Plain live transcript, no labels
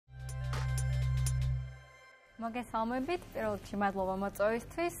მოგესალმებით, პირველ რიგში მადლობა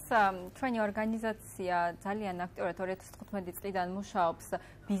მოწვევისთვის. ჩვენი ორგანიზაცია ძალიან აქტიურად 2015 წლიდან მუშაობს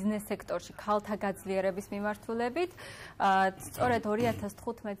ბიზნეს სექტორში ქალთა გაძლიერების მიმართულებით. სწორედ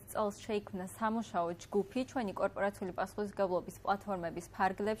 2015 წელს შეიქმნა სამუშაო ჯგუფი ჩვენი კორპორაციული პასუხისმგებლობის პლატფორმების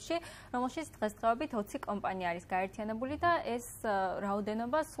ფარგლებში, რომელშიც დღესდღეობით 20 კომპანია არის გაერთიანებული და ეს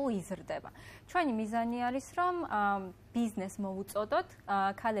რაოდენობა სულ იზრდება. ჩვენი მიზანი არის, რომ ბიზნეს მოუწოდოთ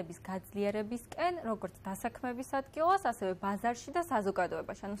ქალების გაძლიერებისკენ, როგორც დასაქმების ადგილას, ასევე ბაზარში და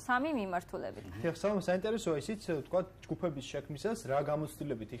საზოგადოებაში, ანუ სამი მიმართულებით. დიახ, სალომე, საინტერესოა ისიც, თქვა, ჯგუფების შექმნისას რა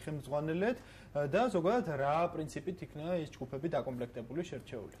გამოცდილებით იხელმძღვანელეთ და ზოგადად რა პრინციპით იქნება ეს ჯგუფები დაკომპლექტებული,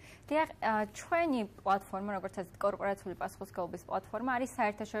 შერჩეული. დიახ, ჩვენი პლატფორმა, როგორც ასეთ კორპორაციული პასუხისმგებლობის პლატფორმა არის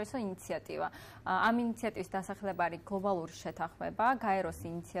საერთაშორისო ინიციატივა. ამ ინიციატივის დასახელება არის გლობალური შეთანხმება, გაეროს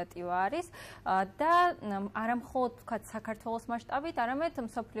ინიციატივა არის და არა მხოლოდ თქვა საქართველოს მასშტაბით, არამედ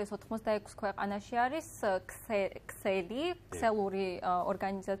მსოფლიოს 86 ქვეყანაში არის ქსელური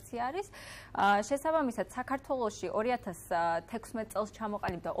ორგანიზაცია არის. შესაბამისად, საქართველოში 2016 წელს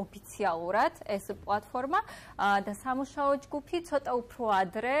ჩამოყალიბდა ოფიციალურად ეს პლატფორმა და სამუშაო ჯგუფი ცოტა უფრო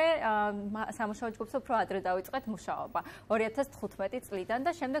ადრე დავიწყეთ მუშაობა 2015 წლიდან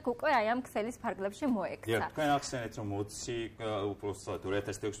და შემდეგ უკვე აი ამ ქსელის ფარგლებში მოექცა. დიახ, თქვენ ახსენეთ, რომ 20 უბრალოდ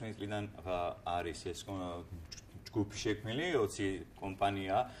 2016 წლიდან არის ეს ჯგუფი შექმნილი, 20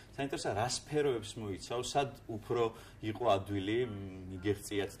 კომპანია. საინტერესოა, რა სფეროებს მოიცავს, სად უფრო იყო ადვილი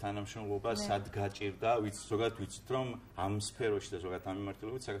მიგეღწიათ თანამშრომლობა, სად გაჭირდა, ზოგადად ვიცით, რომ ამ სფეროში და ზოგადად ამ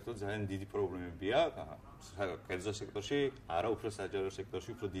მიმართულებით საქართველოს ძალიან დიდი პრობლემებია. კერძო სექტორში, არა უფრო საჯარო სექტორში,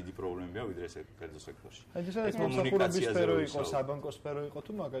 უფრო დიდი პრობლემებია ვიდრე კერძო სექტორში. ეს მომსახურების სფერო იყო, საბანკო სფერო იყო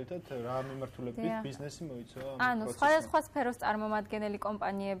თუ მაგალითად რა მიმართულებით ბიზნესი მოიცვა? ანუ სხვადასხვა სფეროს წარმომადგენელი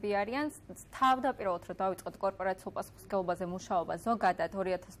კომპანიები არიან. თავდაპირველად რომ დავიწყოთ კორპორაციულ პასუხისმგებლობაზე მუშაობა ზოგადად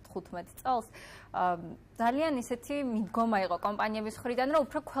 2015 წელს ძალიან ისეთი მიდგომა იყო კომპანიების მხრიდან, რომ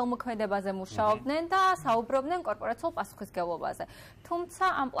უფრო ქველმოქმედებაზე მუშაობდნენ და საუბრობდნენ კორპორაციულ პასუხისმგებლობაზე. თუმცა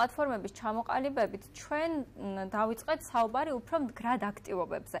ამ პლატფორმების ჩამოყალიბებით ჩვენ დავიწყეთ საუბარი უფრო მდგრად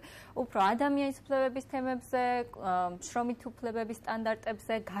აქტივობებზე, უფრო ადამიანის უფლებების თემებზე, შრომით უფლებების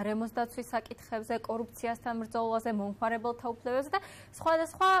სტანდარტებზე, გარემოს დაცვის საკითხებზე, კორუფციასთან ბრძოლაზე, მომხმარებელთა უფლებებზე და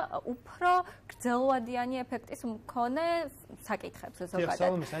სხვადასხვა უფრო გრძელვადიანი ეფექტის მქონე საკითხებზე ზოგადად.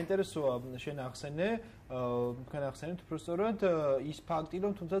 სალომე, საინტერესოა შენ ახსენე, თქვენ ახსენეთ უბრალოდ ის ფაქტი,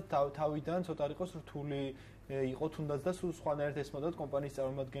 რომ თუმცა თავიდან ცოტა იყოს რთული იყო თუნდაც და სულ სხვანაირად ესმოდათ კომპანიის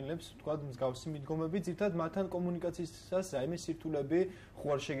წარმომადგენლებს, თქვა, მსგავსი მიდგომები, ძირითადად მათთან კომუნიკაციისას რაიმე სირთულები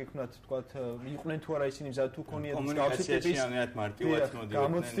ხوار შეგექმნათ, თქვა, იყვნენ თუ არა ისინი მზად თუ ქონიათ მსგავსი ტიპის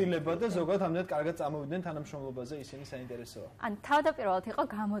გამოცდილება და ზოგადად ამდენად კარგად წამოვიდნენ თანამშრომლობაზე, ისინი საინტერესოა. ან თავდაპირველად იყო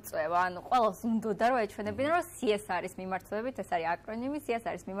გამოწვევა, ანუ ყველას უნდოდა რომ ეჩვენებინა, რომ CSR-ის მიმართულებით, ეს არის აკრონიმი,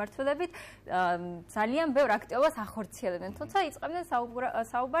 CSR-ის მიმართულებით ძალიან ბევრ აქტივობას ახორციელებდნენ, თუმცა იწყებდნენ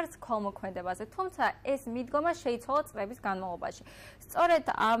საუბარს ქველმოქმედებაზე, თუმცა ეს მიდგომა შეიცვალა წლების განმავლობაში. სწორედ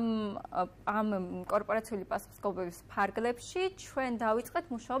ამ კორპორაციული პასუხისმგებლობის ფარგლებში ჩვენ დავიწყეთ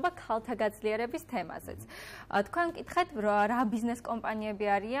მუშაობა ქალთა გაძლიერების თემაზეც. თქვენ მკითხეთ რა ბიზნეს კომპანიები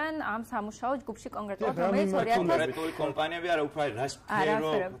არიან ამ სამუშაო ჯგუფში კონკრეტულად, რომელიც 2000 კომპანიები არა უფრო რა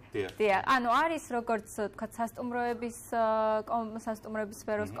სფერო. დიახ, ანუ არის როგორც თქვა სასტუმროების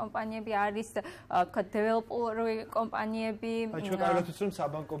სფეროს კომპანიები, არის თქვა დეველოპერული კომპანიები. ჩვენ კარგად ვიცით, რომ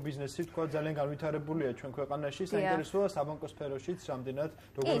საბანკო ბიზნესი თქვა ძალიან განვითარებულია ჩვენ ქვეყანაში, საინტერესოა საბანკო სფეროშიც რამდენად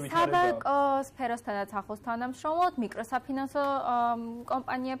როგორ ვითარდება. საბანკო სფეროსთანაც ახლოს თანამშრომლობთ, მიკროსაფინანსო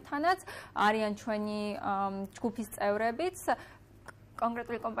კომპანიებთანაც არიან ჩვენი ჯგუფის წევრებიც.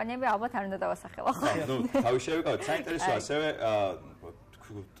 კონკრეტული კომპანიები ალბათ არ უნდა დავასახელო. ნუ თავი შევიკავოთ, საინტერესოა ასევე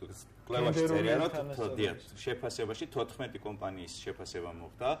კლევაში წერია, რომ შეფასებაში 14 კომპანიის შეფასება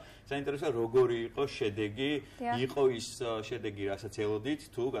მოხდა. საინტერესოა როგორი იყო შედეგი, იყო ის შედეგი, რასაც ელოდით,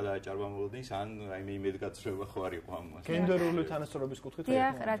 თუ გადააჭარბებოდით, ან რაიმე იმედგაცრუება ხო არ იყო ამას. გენდერული თანასწორობის კუთხით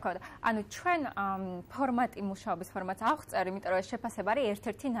დიახ, რა თქმა უნდა. ანუ ჩვენ ფორმატი მუშაობის ფორმატს ავხსნერ, იმიტომ რომ ეს შეფასება არის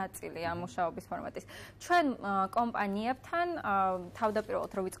ერთ-ერთი ნაწილი ამ მუშაობის ფორმატის. ჩვენ კომპანიებთან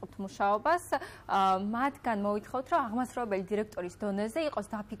თავდაპირველად რო ვიწყებთ მუშაობას, მათგან მოვითხოვთ, რომ აღმასრულებელი დირექტორის დონეზე იყოს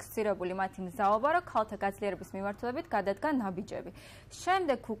დაფიქსირებული მათი მზაობა, რომ ქალთა გაძლიერების მიმართულებით გადადგან ნაბიჯები.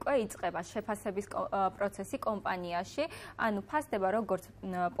 შემდეგ უკვე იწყება შეფასების პროცესი კომპანიაში, ანუ ფასდება როგორც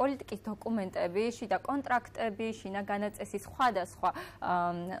პოლიტიკის დოკუმენტები, შიდა კონტრაქტები, შინა განაწესის სხვადასხვა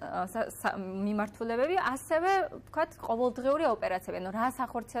მიმართულებები, ასევე ვთქვათ, ყოველდღიური ოპერაციები, ანუ რას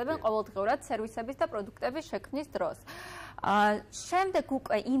ახორციელებენ ყოველდღიურად სერვისების და პროდუქტების შექმნის დროს. შემდეგ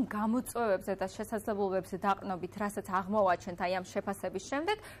უკვე იმ გამოწვევებზე და შესაძლებლობებზე დაყნობით, რასაც აღმოვაჩენთ აი ამ შეფასების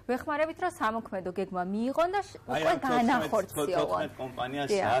შემდეგ, ვეხმარებით, რომ სამოქმედო გეგმა მიიღონ და უკვე განახორციელონ. 14 კომპანიას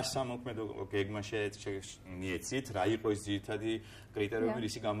რა სამოქმედო გეგმა მიეცით, რა იყო ის ძირითადი კრიტერიუმი,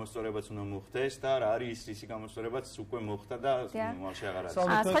 რისი გამოსწორებაც უნდა მოხდეს და რა არის რისი გამოსწორებაც უკვე მოხდა და მომავალში აღარ არის.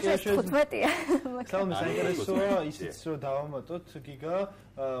 სხვა 15-ია. სალომე, საინტერესოა ისიც რომ დავამატოთ გიგა,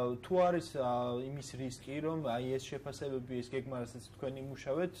 თუ არის იმის რისკი, რომ აი ეს შეფასებები, ეს გეგმა, რასაც თქვენ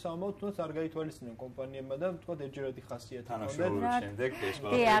იმუშავეთ, სამაოდ თუნდაც არ გაითვალისწინონ კომპანიებმა და თქვა ერთჯერადი ხასიათი თანაშრომის შემდეგ ეს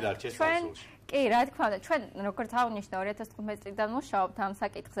ყველაფერი დარჩეს დასრულში. კი, რა თქმა უნდა, ჩვენ როგორც აღნიშნა 2015 წლიდან მუშაობთ ამ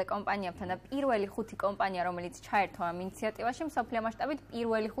საკითხზე კომპანიებთან და პირველი 5 კომპანია, რომელიც ჩაერთო ამ ინიციატივაში, მსოფლიო მასშტაბით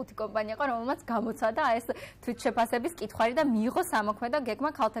პირველი 5 კომპანია იყო, რომელმაც გამოცადა ეს თვითშეფასების კითხვარი და მიიღო სამოქმედო გეგმა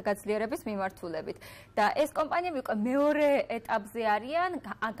ქალთა გაძლიერების მიმართულებით. და ეს კომპანიები უკვე მეორე ეტაპზე არიან,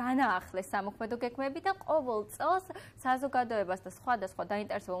 განაახლეს სამოქმედო გეგმები და ყოველ წელს საზოგადოებას და სხვადასხვა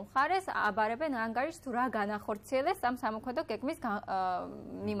დაინტერესებულ მხარეს აბარებენ ანგარიშს თუ რა განახორციელეს ამ სამოქმედო გეგმის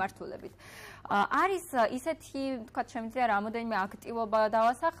მიმართულებით. არის ისეთი, თქვა, შემიძლია რამოდენიმე აქტივობა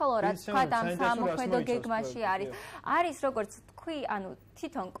დავასახელო, რაც თქვა ამ სამოქმედო გეგმაში არის. არის როგორც თქვი, ანუ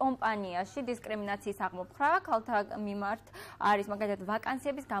თვითონ კომპანიაში დისკრიმინაციის აღმოფხვრა ქალთა მიმართ არის მაგალითად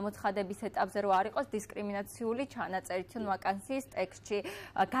ვაკანსიების გამოცხადების ეტაპზე რო არ იყოს დისკრიმინაციული ჩანაწერი თვითონ ვაკანსიის ტექსტში,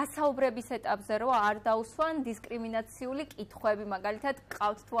 გასაუბრების ეტაპზე რო არ დაუსვან დისკრიმინაციული კითხვები, მაგალითად,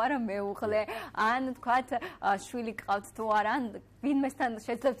 ყავთ თუ არა მეუღლე, ან თქვათ, შვილი ყავთ თუ არა, ან ვინმესთან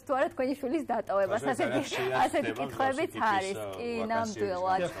შეძლებთ თუ არა თქვენი შვილის დატოვებას, ასეთი კითხვებიც არის. კი,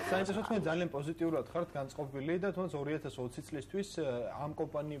 ნამდვილად. საინტერესო თქვენ ძალიან პოზიტიურად ხართ განწყობილი და თუნდაც 2020 წლისთვის ამ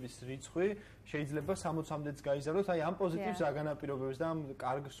კომპანიების რიცხვი შეიძლება 60-მდეც გაიზარდოს, აი ამ პოზიტივს აგანაპირობებს და ამ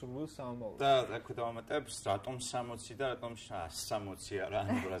კარგ სურვილს ამავდროულად. და რა დავამატებს, რატომ 60 და რატომ 160 არა,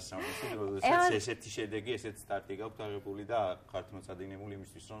 ანუ 160, როდესაც ესეთი შედეგი, ესეთი სტარტი გაქვთ აღებული და ხართ მოწადინებული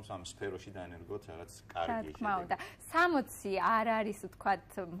იმისთვის, რომ ამ სფეროში დაენერგოთ რაღაც კარგი შედეგი. 60 არ არის ვთქვათ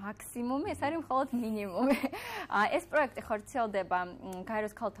მაქსიმუმი, ეს არის მხოლოდ მინიმუმი. ეს პროექტი ხორციელდება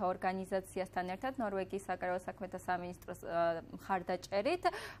გაეროს ქალთა ორგანიზაციასთან ერთად, ნორვეგიის საგარეო საქმეთა სამინისტროს მხარდაჭერით.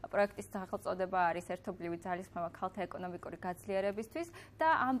 პროექტის სახელწოდება არის ერთობლივი ძალისხმევა ქალთა ეკონომიკური გაძლიერებისთვის და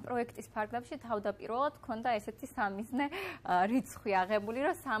ამ პროექტის ფარგლებში თავდაპირველად ჰქონდა ესეთი სამიზნე რიცხვი აღებული,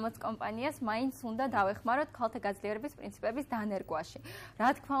 რომ 60 კომპანიას მაინც უნდა დავეხმაროთ ქალთა გაძლიერების პრინციპების დანერგვაში. რა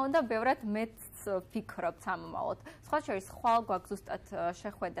თქმა უნდა, ბევრად მეც ვფიქრობთ ამომავალთ. სხვა შორის ხვალ გვაქვს ზუსტად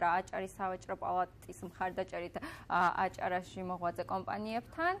შეხვედრა აჭარის სავაჭრო პალატის მხარდაჭერით აჭარაში მოღვაწე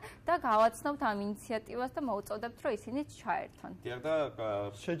კომპანიებთან და გავაცნობთ ამ ინიციატივას და მოუწოდებთ, რომ ისინი ჩაერთონ. დიახ და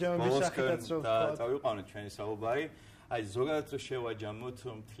შეჯამების სახითაც რომ წავიყვანოთ ჩვენი საუბარი. აი ზოგადად შევაჯამოთ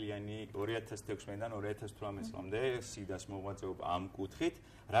მთლიანი 2016-დან 2018 წლამდე სიდას მოღვაწეობა ამ კუთხით.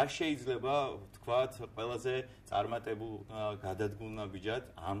 რა შეიძლება თქვათ ყველაზე წარმატებულ გადადგმულნაბიჯად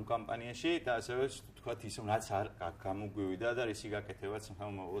ამ კამპანიაში და ასევე თქვათ ისე რაც არ გამოგვივიდა და რისი გაკეთებაც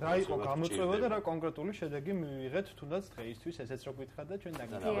მომავალ რა იყო გამოწვევა და რა კონკრეტული შედეგი მივიღეთ თუნდაც დღეისთვის ესეც რო გითხრათ და ჩვენ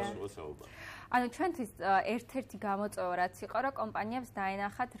დაგიწყოთ. ანუ ჩვენთვის ერთ-ერთი გამოწვევა რაც იყო, რომ კომპანიებს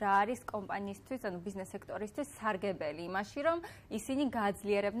დაენახათ რა არის კომპანიისთვის, ანუ ბიზნეს სექტორისთვის სარგებელი იმაში, რომ ისინი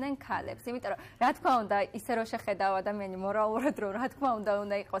გაძლიერებდნენ ქალებს. იმიტომ რომ რა თქმა უნდა, ისე რომ შეხედავ ადამიანი მორალურად, რომ რა თქმა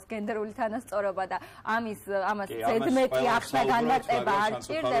უნდა იყოს გენდერული თანასწორობა და ამას ზედმეტი ახსნა განმარტება არ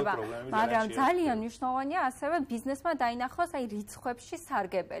ჭირდება, მაგრამ ძალიან მნიშვნელოვანია ასევე ბიზნესმა დაინახოს აი რიცხვებში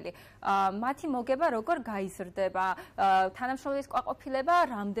სარგებელი. მათი მოგება როგორ გაიზრდება, თანამშრომლობის კვაყოფილება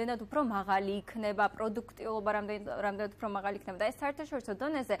რამდენად უფრო მაღალი იქნება, პროდუქტიულობა რამდენად უფრო მაღალი იქნება და ეს საერთაშორისო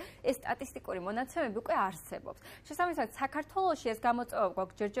დონეზე ეს სტატისტიკური მონაცემები უკვე არსებობს. შესაბამისად, საქართველოში ეს გამოწვევა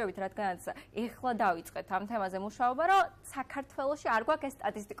გვაქვს ჯერჯერობით, რადგანაც ეხლა დავიწყეთ ამ თემაზე მუშაობა, რომ საქართველოში არ გვაქვს ეს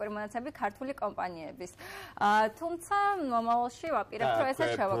სტატისტიკური მონაცემები ქართული კომპანიების. თუმცა მომავალში ვაპირებთ, რომ ესეც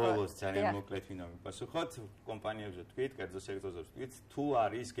შევაგვაროთ. ბოლოს ძალიან მოკლედ ვინდა მიპასუხოთ, კომპანიებზე თქვით, კერძო სექტორზე თქვით, თუ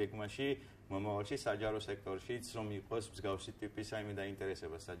არის გეგმაში მომავალში საჯარო სექტორშიც რომ იყოს მსგავსი ტიპის აიმე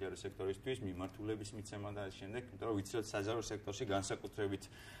დაინტერესება საჯარო სექტორისთვის მიმართულების მიცემა და ამ შემდეგ, იმიტომ რომ ვიცი რომ საჯარო სექტორში განსაკუთრებით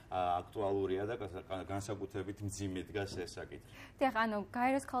აქტუალურია და განსაკუთრებით მძიმე დგას ეს საკითხი. დიახ, ანუ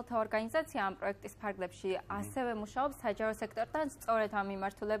გაეროს ქალთა ორგანიზაცია ამ პროექტის ფარგლებში ასევე მუშაობს საჯარო სექტორთან სწორედ ამ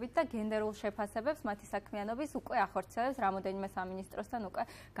მიმართულებით და გენდერულ შეფასებებს მათი საქმიანობის უკვე ახორციელებს რამოდენიმე სამინისტროსთან უკვე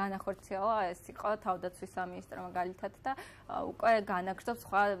განახორციელა ეს იყო თავდაცვის სამინისტრო მაგალითად და უკვე განაგრძობს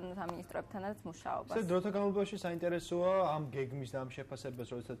სხვა სამინისტროებთან მუშაობას. ეს დროთა განმავლობაში საინტერესოა ამ გეგმის და ამ შეფასებას,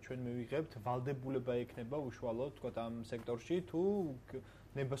 როდესაც ჩვენ მივიღებთ, ვალდებულება ექნება უშუალოდ, თქვა ამ სექტორში თუ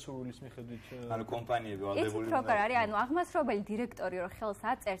ნებასურვილის მიხედვით ანუ კომპანიები ვალდებული ეს როგორ არის? ანუ აღმასრულებელი დირექტორი რო ხელს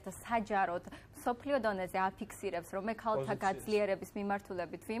აწერს და საჯაროდ სოფლიო დონეზე აფიქსირებს, რომ მე ქალთა გაძლიერების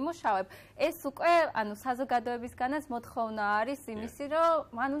მიმართულებით ვიმუშავებ, ეს უკვე ანუ საზოგადოებისგანაც მოთხოვნა არის იმისი, რომ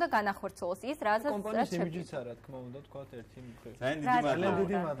მან უნდა განახორციელოს ის, რაზეც კომპანიის იმიჯიც არა, თქმა უნდა, თქვა ერთი მხრივ.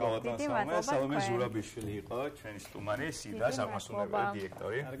 დიდი მადლობა. სალომე ზურაბიშვილი იყო ჩვენი სტუმარი, სიდა აღმასრულებელი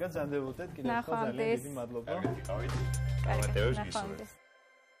დირექტორი. კარგად, ზანდებოდეთ, კიდევ ერთხელ ძალიან დიდი მადლობა. კარგად იყავით. გამარჯვებით.